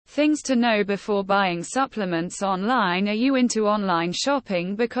Things to know before buying supplements online. Are you into online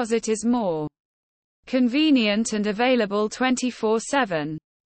shopping because it is more convenient and available 24/7?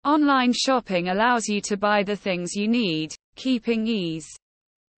 Online shopping allows you to buy the things you need, keeping ease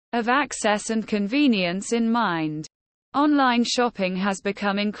of access and convenience in mind. Online shopping has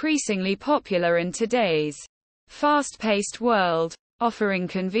become increasingly popular in today's fast-paced world, offering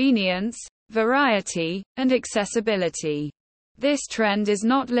convenience, variety, and accessibility. This trend is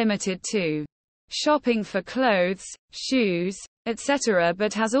not limited to shopping for clothes, shoes, etc.,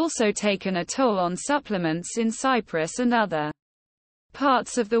 but has also taken a toll on supplements in Cyprus and other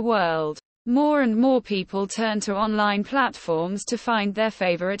parts of the world. More and more people turn to online platforms to find their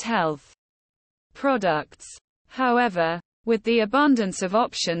favorite health products. However, with the abundance of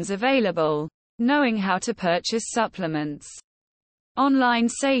options available, knowing how to purchase supplements online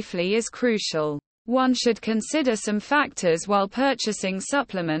safely is crucial. One should consider some factors while purchasing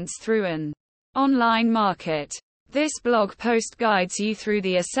supplements through an online market. This blog post guides you through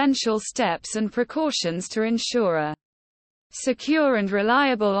the essential steps and precautions to ensure a secure and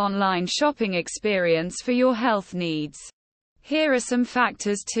reliable online shopping experience for your health needs. Here are some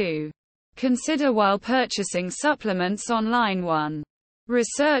factors to consider while purchasing supplements online. 1.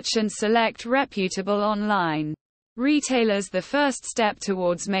 Research and select reputable online retailers. The first step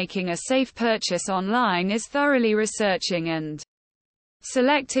towards making a safe purchase online is thoroughly researching and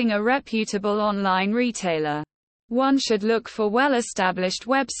selecting a reputable online retailer. One should look for well-established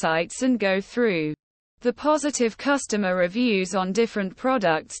websites and go through the positive customer reviews on different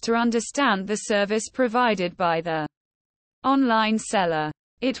products to understand the service provided by the online seller.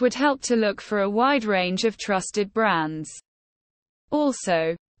 It would help to look for a wide range of trusted brands.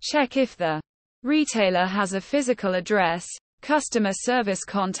 Also, check if the retailer has a physical address, customer service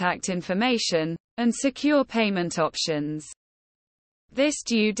contact information, and secure payment options. This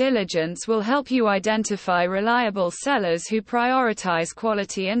due diligence will help you identify reliable sellers who prioritize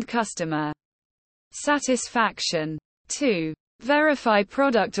quality and customer satisfaction. 2. Verify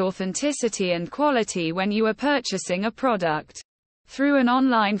product authenticity and quality. When you are purchasing a product through an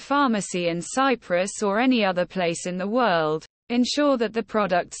online pharmacy in Cyprus or any other place in the world, ensure that the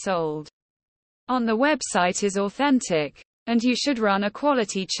product sold on the website is authentic, and you should run a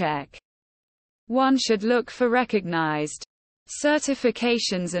quality check. One should look for recognized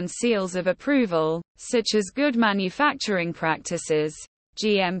certifications and seals of approval, such as Good Manufacturing Practices,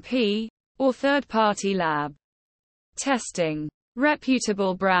 GMP, or third-party lab testing.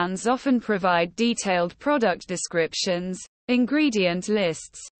 Reputable brands often provide detailed product descriptions, ingredient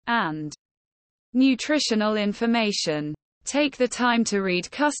lists, and nutritional information. Take the time to read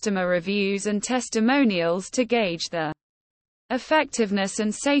customer reviews and testimonials to gauge the effectiveness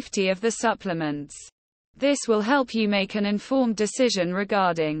and safety of the supplements. This will help you make an informed decision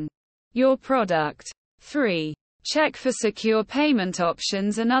regarding your product. 3. Check for secure payment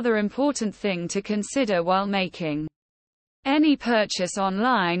options. Another important thing to consider while making any purchase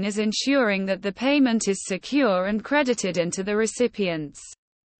online is ensuring that the payment is secure and credited into the recipient's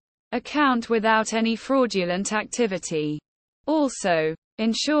account without any fraudulent activity. Also,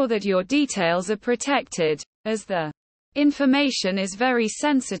 ensure that your details are protected, as the information is very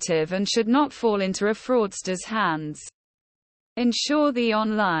sensitive and should not fall into a fraudster's hands. Ensure the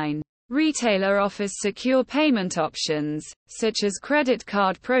online retailer offers secure payment options, such as credit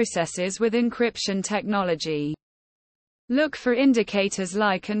card processes with encryption technology. Look for indicators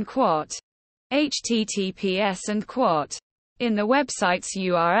like and quote, HTTPS and quote, in the website's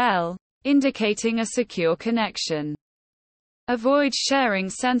URL, indicating a secure connection. Avoid sharing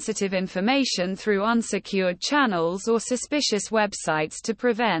sensitive information through unsecured channels or suspicious websites to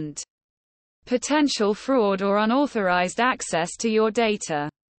prevent potential fraud or unauthorized access to your data.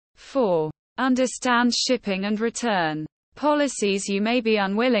 4. Understand shipping and return policies. You may be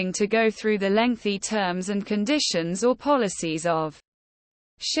unwilling to go through the lengthy terms and conditions or policies of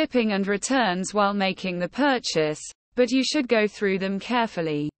shipping and returns while making the purchase, but you should go through them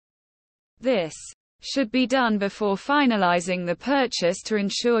carefully. This should be done before finalizing the purchase to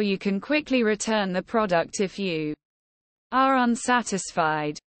ensure you can quickly return the product if you are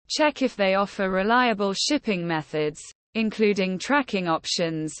unsatisfied. Check if they offer reliable shipping methods, including tracking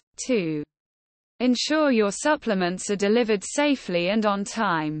options. 2. Ensure your supplements are delivered safely and on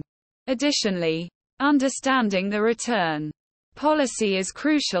time. Additionally, understanding the return policy is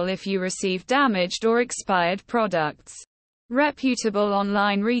crucial if you receive damaged or expired products. Reputable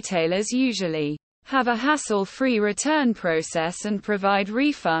online retailers usually have a hassle-free return process and provide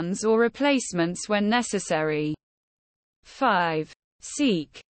refunds or replacements when necessary. 5.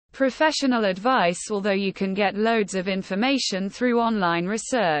 Seek Professional advice. Although you can get loads of information through online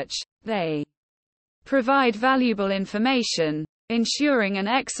research, they provide valuable information, ensuring an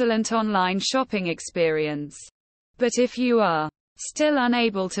excellent online shopping experience. But if you are still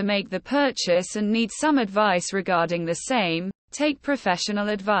unable to make the purchase and need some advice regarding the same, take professional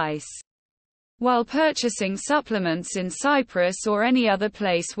advice. While purchasing supplements in Cyprus or any other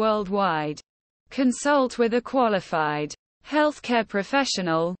place worldwide, consult with a qualified healthcare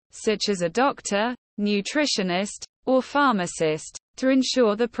professional, such as a doctor, nutritionist, or pharmacist, to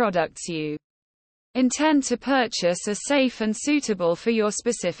ensure the products you intend to purchase are safe and suitable for your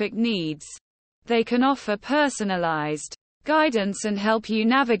specific needs. They can offer personalized guidance and help you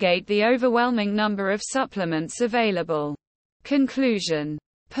navigate the overwhelming number of supplements available. Conclusion: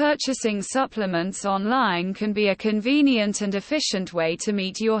 purchasing supplements online can be a convenient and efficient way to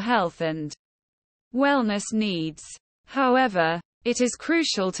meet your health and wellness needs. However, it is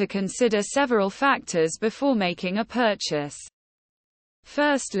crucial to consider several factors before making a purchase.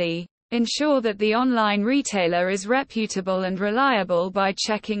 Firstly, ensure that the online retailer is reputable and reliable by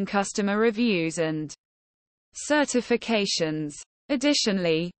checking customer reviews and certifications.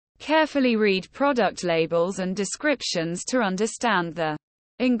 Additionally, carefully read product labels and descriptions to understand the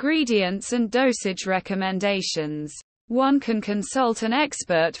ingredients and dosage recommendations. One can consult an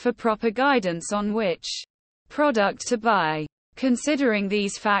expert for proper guidance on which product to buy. Considering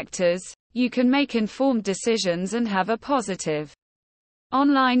these factors, you can make informed decisions and have a positive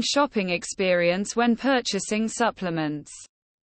online shopping experience when purchasing supplements.